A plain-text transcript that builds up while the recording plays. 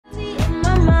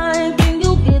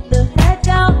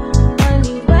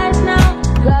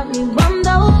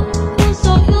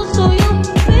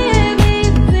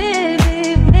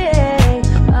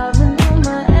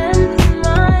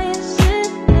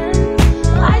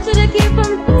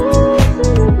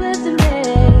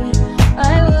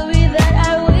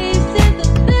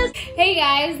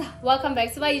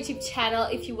back to my YouTube channel.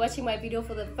 If you're watching my video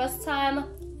for the first time,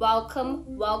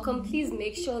 welcome. Please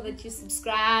make sure that you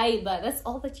subscribe. That's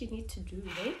all that you need to do,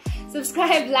 right?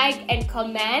 Subscribe, like, and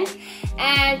comment.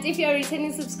 And if you're a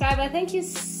returning subscriber, thank you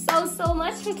so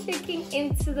much for clicking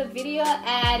into the video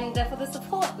and for the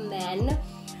support, man.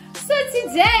 So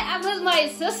today I'm with my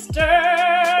sister.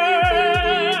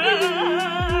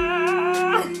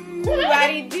 What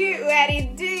do you do?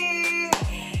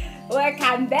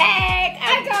 Welcome back.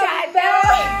 I'm back.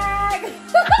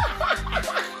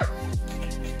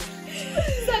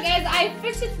 So guys, I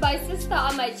featured my sister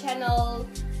on my channel,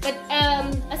 but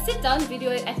a sit down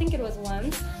video, I think it was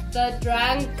once, the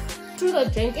drink.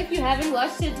 If you haven't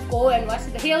watched it, go and watch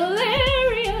it.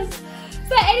 Hilarious.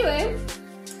 So anyway,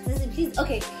 please,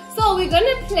 okay, so we're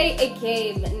gonna play a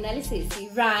game. Nali Sissy,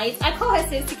 right? I call her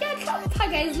Sissy. Can't count her,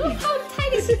 guys. Look how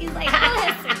tiny she is. Like, call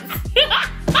her Sissy.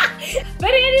 But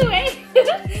anyway,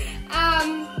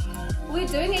 we're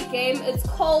doing a game. It's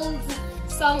called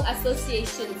Song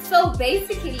Association. So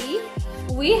basically,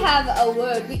 we have a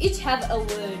word. We each have a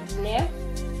word, yeah?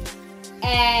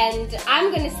 And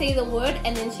I'm gonna say the word,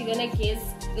 and then she's gonna guess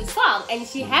the song, and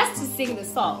she has to sing the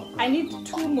song. I need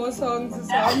 2 more songs,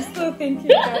 so I'm still thinking,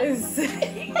 guys.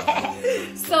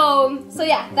 So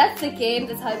yeah, that's the game.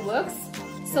 That's how it works.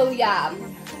 So yeah,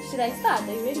 should I start?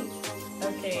 Are you ready?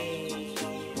 Okay.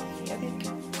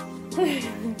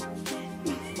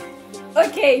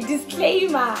 Okay,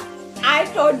 disclaimer. I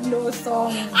don't know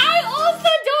songs. I also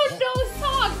don't know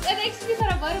songs. And actually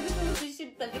thought about it before we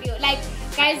shoot the video. Like,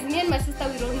 guys, me and my sister,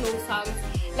 we don't know songs.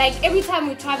 Like, every time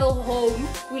we travel home,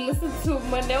 we listen to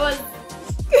Mandewa's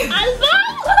album.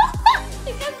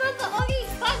 Because that's the only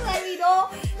song that we know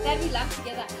that we love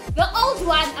together. The old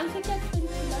one, I'm thinking it's 20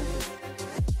 months.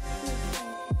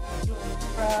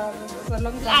 It's a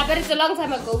long time. But it's a long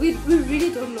time ago. We really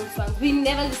don't know songs. We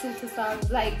never listen to songs.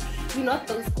 Like, we're not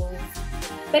those girls.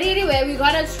 But anyway, we're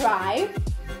gonna try.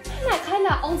 Kind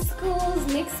of old schools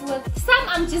mixed with some.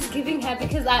 I'm just giving her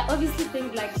because I obviously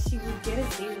think like she would get it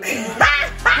there.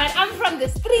 But I'm from the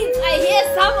streets. I hear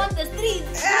some on the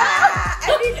streets.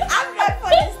 I mean, I'm not for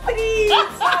the streets,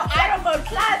 so I don't go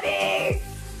clubbing.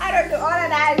 I don't do all of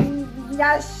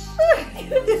that.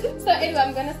 So anyway,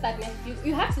 I'm gonna start now.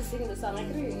 You have to sing the song. I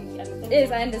can really understand.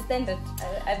 Yes, I understand it.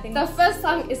 I think the first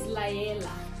song is Laela.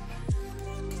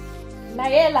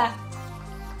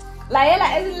 Laela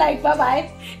isn't like bye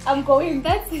bye. I'm going.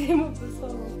 That's the name of the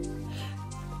song.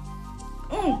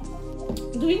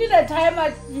 Do we need a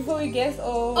timer before we guess?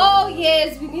 Or oh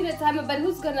yes, we need a timer. But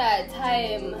who's gonna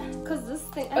time? Cause this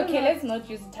thing. Okay, let's not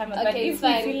use the timer. Okay, but if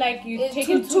fine. you feel like you it's take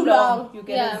it too long, you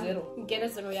get a 0. You get a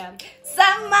 0, yeah.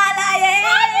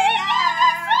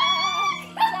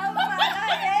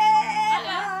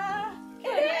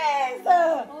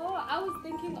 Oh, I was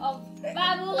thinking of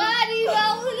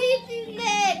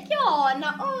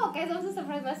oh, guys, I'm so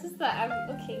surprised. My sister.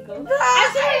 Okay, go.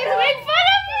 Actually, to make fun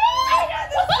of me. I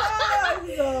know the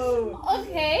song.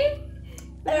 Okay.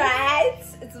 Right,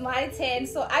 it's my turn.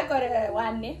 So I got a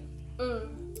 1.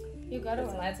 You got it.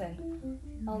 It's my turn.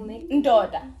 I'll make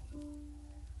Ndoda.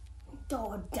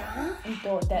 Doda.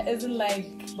 Isn't like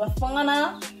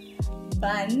Bafana,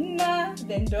 Bana,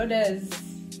 then Doda's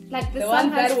like the one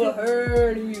that will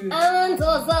hurt you. And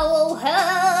Doda will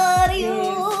hurt you.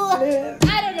 Yes.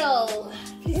 I don't know.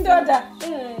 Ndoda.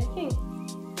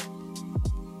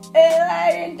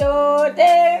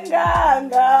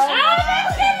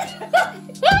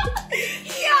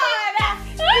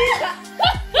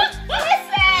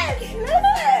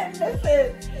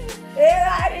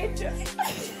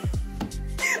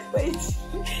 Wait,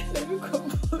 let me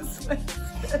compose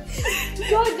myself.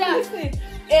 Doda. Listen.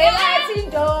 I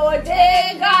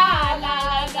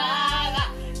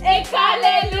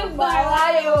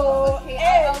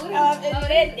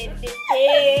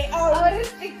wouldn't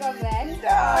think of that.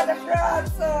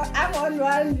 So I'm on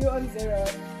 1, you on 0.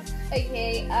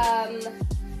 Okay,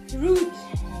 rude.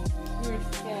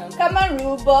 Yeah. Come on,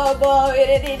 rude bobo,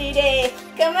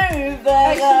 come on, rude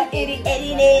bobo,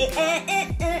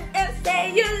 say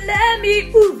you love me.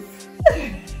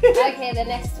 Okay, the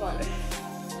next one.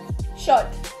 Shot.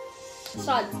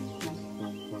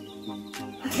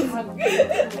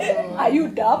 Are you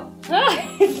dumb?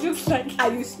 It looks like.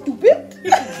 Are you stupid?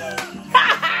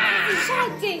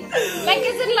 Shouting. Like,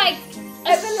 isn't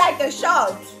like a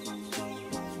shot?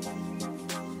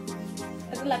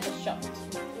 Isn't like a shot?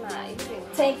 Nah, you think.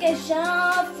 Take a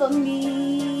shot for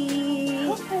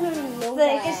me.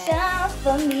 Take a shot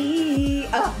for me.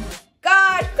 Oh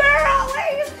God, girl,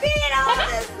 where you been all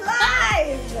this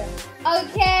life?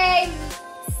 Okay,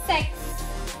 sex.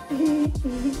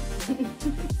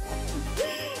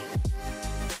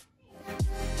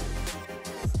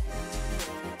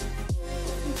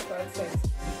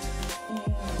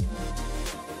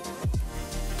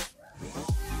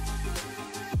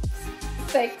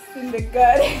 sex in the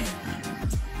garden.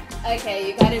 Okay,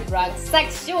 you got it wrong.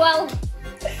 Sexual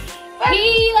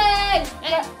healing.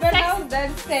 But how's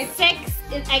that sex? Sex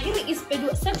is actually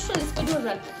sexual is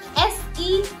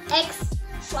SEX.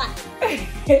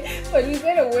 But we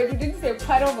said a word, we didn't say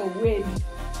part of a word.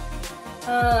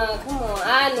 Come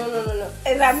on. No.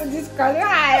 And I'm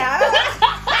disqualified.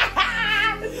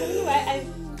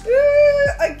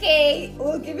 Okay,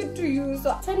 we'll give it to you. So,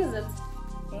 What time is it?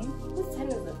 Whose time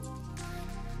is it?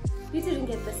 You didn't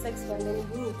get the sex one, then you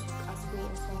need to ask me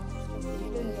as well. you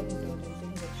didn't get into it, you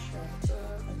didn't get sure.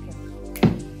 Okay.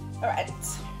 Alright.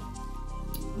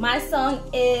 My song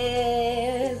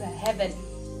is Heaven.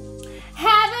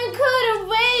 Heaven couldn't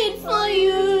wait for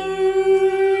you.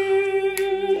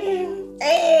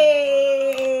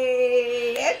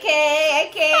 Hey,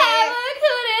 okay. Heaven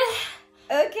couldn't.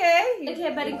 Okay. Okay,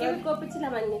 but give it go to the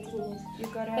You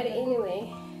got But Heaven.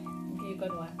 anyway. Okay, you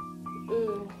got one.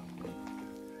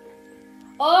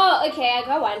 Oh, okay, I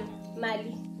got one.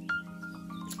 Mali.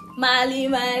 Mali.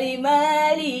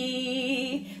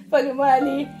 Fuck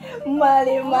Mali.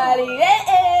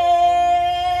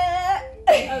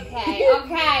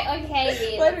 Okay,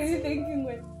 then. What were you thinking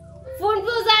with?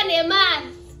 Funfuzane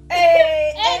man.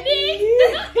 Hey, Eddie.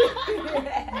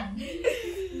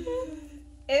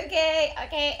 Okay.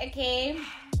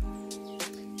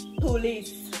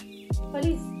 Police.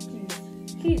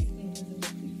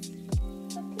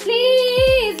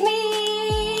 Please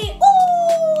me.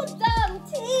 Ooh, don't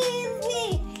tease me.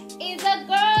 Is a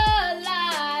girl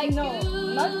like No, you.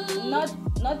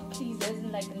 not please, as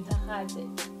in like Ntahate.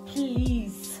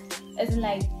 Please. As in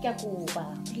like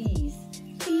Yakuba. Please.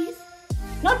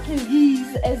 Not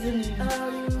please, as in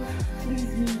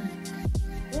please me.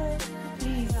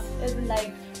 Please. As in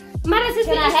like,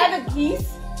 can I have a please?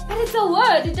 But it's a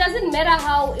word. It doesn't matter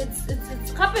how it's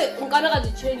kape ungana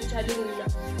the change chalina.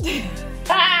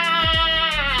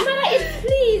 Mara it's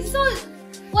please. So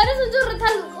what is it to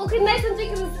okay nice and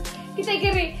take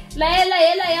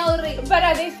la ya ore. But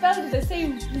are they spelled the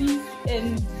same please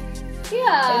and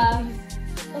Yeah. and please?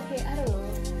 Okay, I don't know.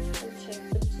 I'll check.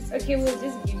 But just Okay, we'll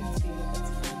just give it to you.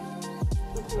 That's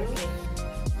fine. Okay.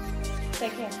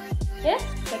 Take care. yeah.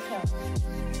 Take care.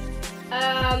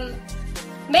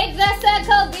 Make the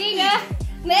circle bigger.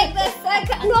 Make the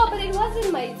circle. No, but it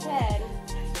wasn't my turn.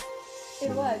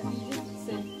 It was. You just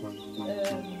said.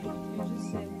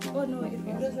 Oh no, it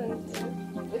wasn't.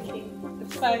 Okay.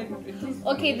 It's fine.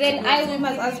 Okay, then I will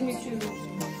must give ask you me to.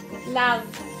 love.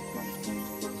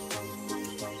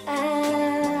 I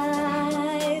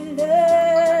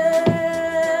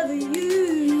love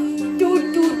you.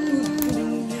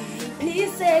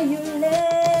 Please say you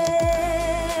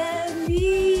love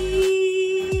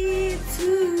me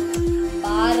too.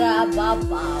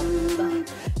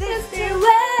 These three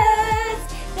words,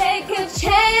 they could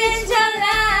change our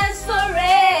lives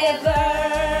forever.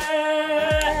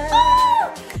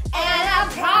 And I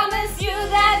promise you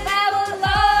that will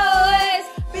always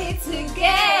Be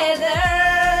together.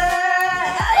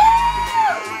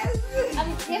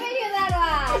 I'm giving you that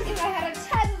one. If I had a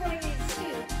chance, I would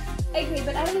too. Okay,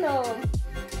 but I don't know.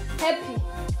 Happy.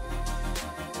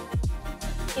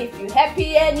 If you're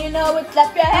happy and you know it,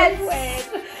 clap your hands.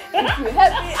 If you're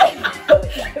happy and you know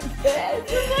it, clap your hands.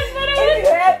 If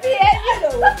you're happy and you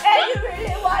know it, and you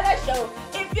really wanna show.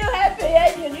 If you're happy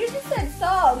and you just said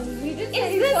songs. We just Is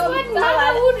sang this songs. what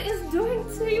motherhood is doing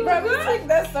to you? Bro, we sing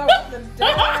that song all the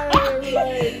time.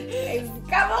 Like,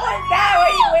 come on now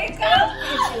when you wake up. If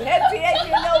you're happy and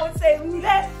you know it, say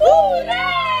hooray, hooray.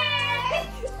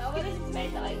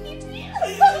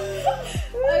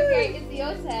 Okay, it's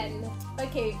your turn.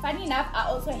 Okay, funny enough, I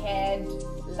also had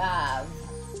love.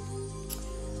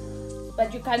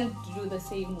 But you can't do the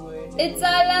same word. It's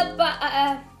all about what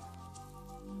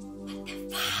the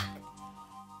fuck?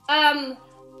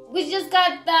 We just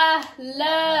got the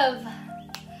love.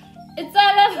 It's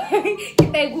all about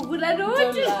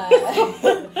Don't lie.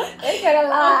 It's gonna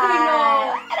lie. Okay,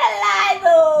 no. It's gonna lie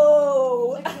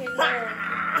though. Okay, no.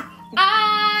 I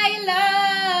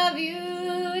love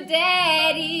you,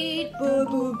 Daddy. Boom,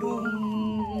 boom, boom.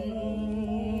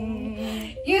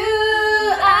 You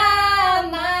are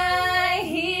my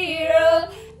hero,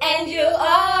 and you're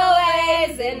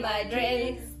always in my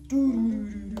dreams.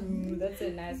 That's a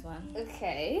nice one.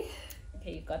 Okay.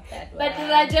 Okay, you got that one. But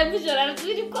Raja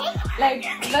Like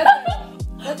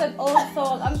that's an old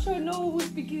song. I'm sure no one who's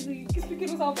speaking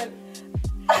song, but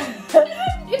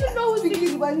you don't know who's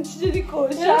speaking one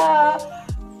Chirikosha.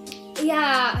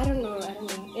 Yeah, I don't know.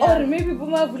 Yeah. Or maybe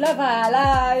Buma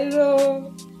Vulavala, you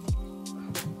know.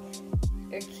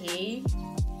 Okay.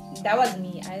 That was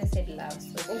me. I said love, so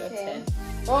it's your Okay. turn.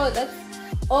 Oh, that's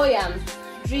Oh yeah,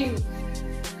 Dream.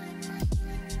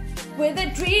 We're the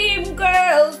dream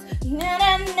girls. Na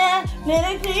na na, we're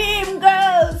the dream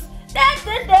girls. Da,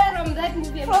 da, da. From that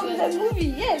movie. From the movie,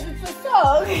 yes, it's a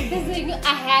song.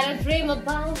 I had a dream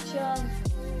about you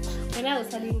when I was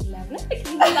telling you love. Maybe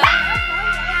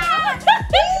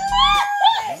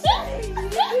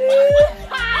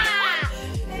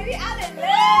I'm in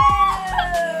love.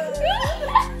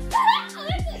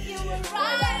 You were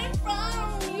right from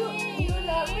you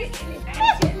love me.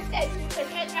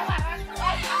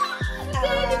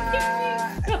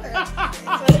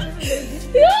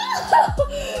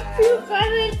 You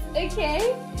got it, okay?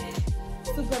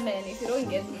 Superman, if you don't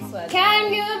get this one.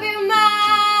 Can you be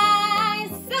my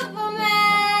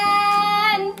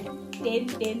Superman? Din,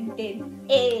 din, din.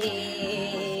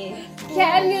 Eh.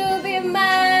 Can you be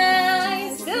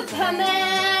my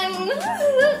Superman?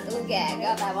 Okay, I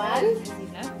got that one.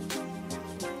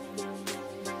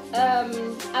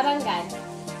 Abangani.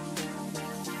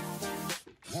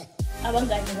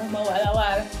 Abangani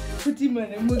mawala. Futhi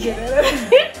mane mugera.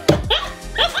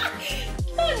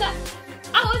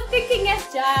 I was thinking as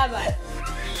Java.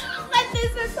 But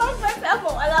this is so myself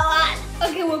mawala.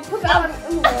 Okay, we'll put that one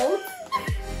in hold.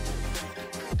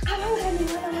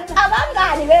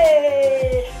 Abangani be.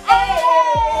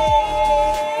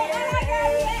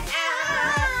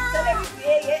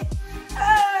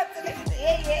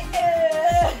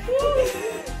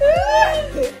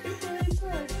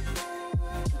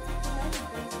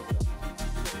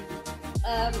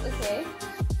 Okay.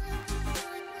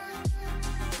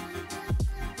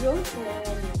 Your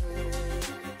turn.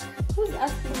 Who's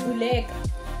asking? Vuleka.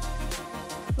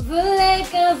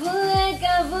 Vuleka,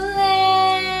 Vuleka,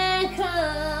 Vuleka.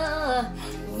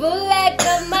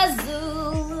 Vuleka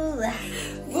Mazulu.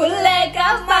 Vuleka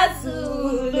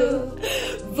Mazulu.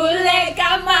 Vuleka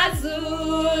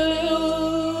Mazulu.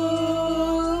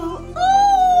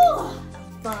 Oh,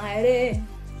 fire.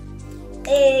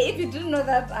 Hey, if you didn't know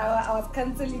that, I was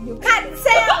cancelling you.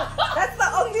 Cancel! That's the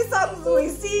only songs we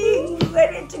sing when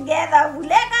we're together.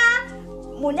 Vuleka,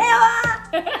 Munewa.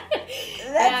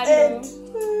 That's it.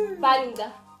 Banga.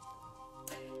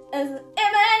 As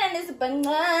Eman and his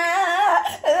banga.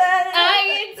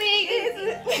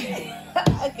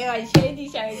 Okay, I shady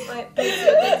shine. But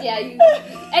yeah,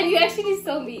 you actually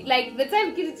saw me. Like the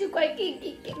time you quite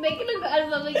making an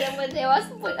album again, but there was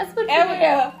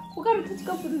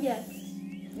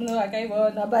no, I can't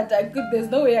remember, but there's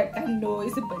no way I can know.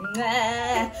 It's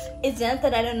just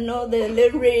that I don't know the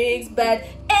lyrics, but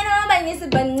it's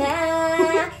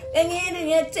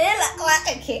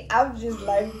okay, I'm just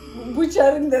like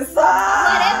butchering the song.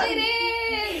 Whatever it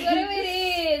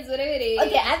is.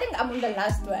 Okay, I think I'm on the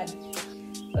last one.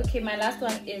 Okay, my last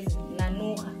one is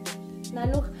Nanuha.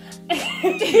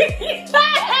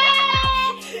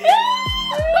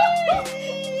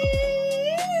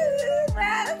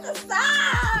 That's the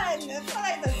song. That's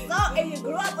like the song, and you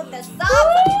grew up with the song.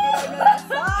 But if you don't know the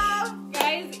song,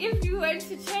 Guys, if you went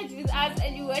to church with us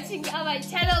and you're watching our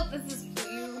channel, this is for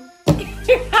you.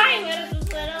 I went to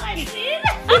channel, I did.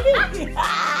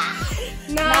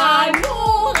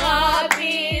 Nanuha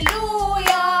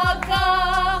Biluyaka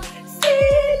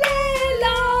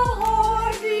Silela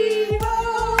Horibo.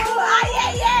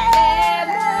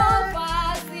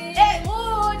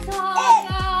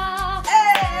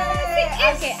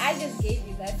 okay, I just gave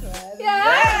you that one.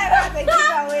 Yeah. That's a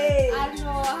giveaway. I don't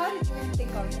know. How did you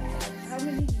think of that? How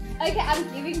many? Okay, I'm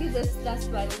giving you this last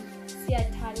one.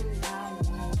 Siatandana.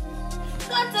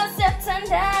 Kota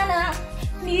Siatandana.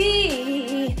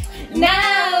 Me.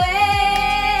 Nawe.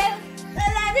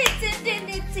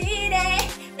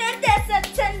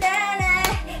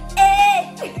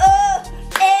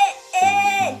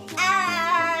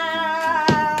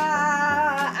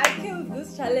 I killed this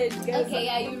challenge, guys. Okay,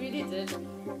 yeah, you really did.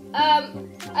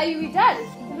 Are you done?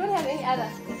 You don't have any other.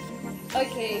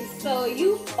 Okay, so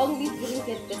you only didn't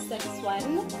get the sex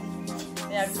one.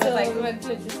 Yeah, because I went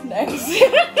to this next.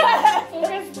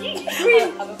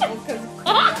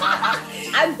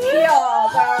 I'm pure,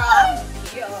 girl. I'm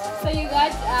pure. So you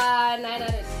got 9 out of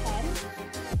 10.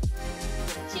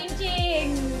 Ching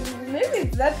ching. Maybe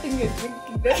it's that thing you're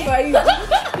drinking. That's why you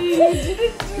didn't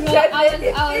do No, that.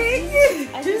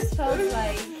 I just felt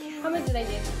like, how much did I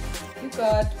get? You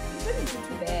got, you didn't do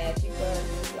too bad. You got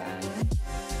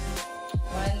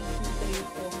 1, 2, 3,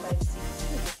 4, 5, 6.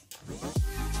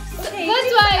 Okay,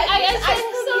 That's why I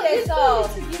told you a song.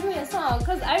 to give me a song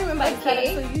because I remember I said it,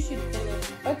 so you should finish.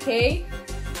 Okay.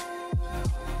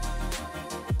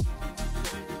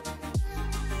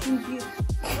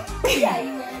 Yeah,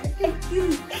 you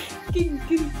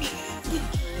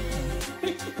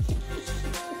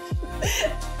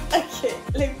okay.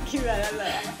 Let me give you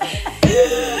another.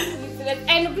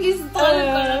 And please don't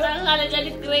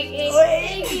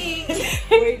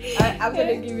Wait, I'm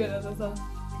gonna give you another song.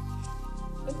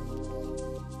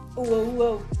 Whoa,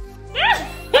 whoa.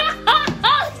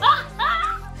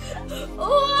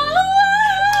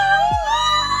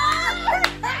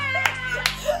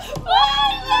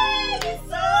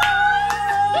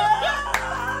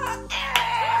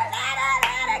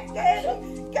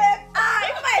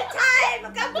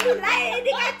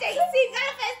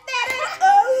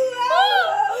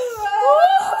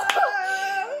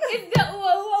 It's the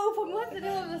whoa from what's the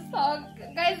name of the song?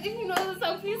 Guys, if you know the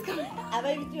song, please comment.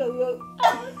 Guys,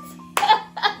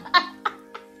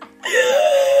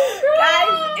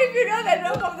 if you know the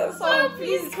name of the song,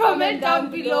 please comment down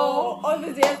below.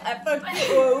 Obviously, yes, I thought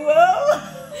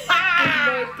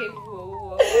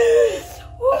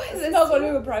Snuggle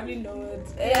will probably know it.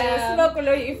 Yeah. Snuggle,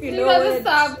 if you know the it.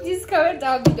 song, please comment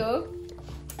down below.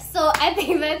 So I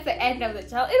think that's the end of the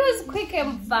challenge. It was quick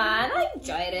and fun. I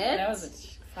enjoyed it. That was a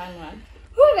fun one.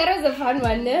 Oh, that was a fun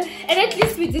one. And at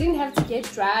least we didn't have to get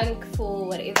drunk for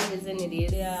whatever reason it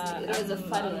is. Yeah, it was a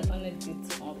fun one. On a good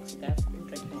talk, guys. I'm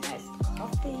drinking iced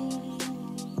coffee.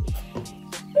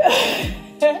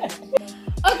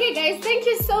 Okay guys, thank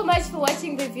you so much for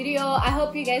watching the video. I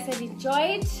hope you guys have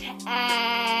enjoyed,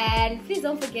 and please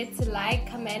don't forget to like,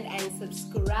 comment and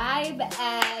subscribe,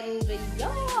 and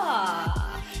yeah,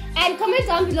 and comment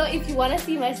down below if you want to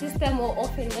see my sister more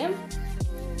often.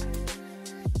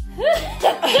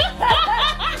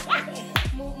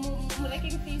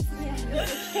 Making face.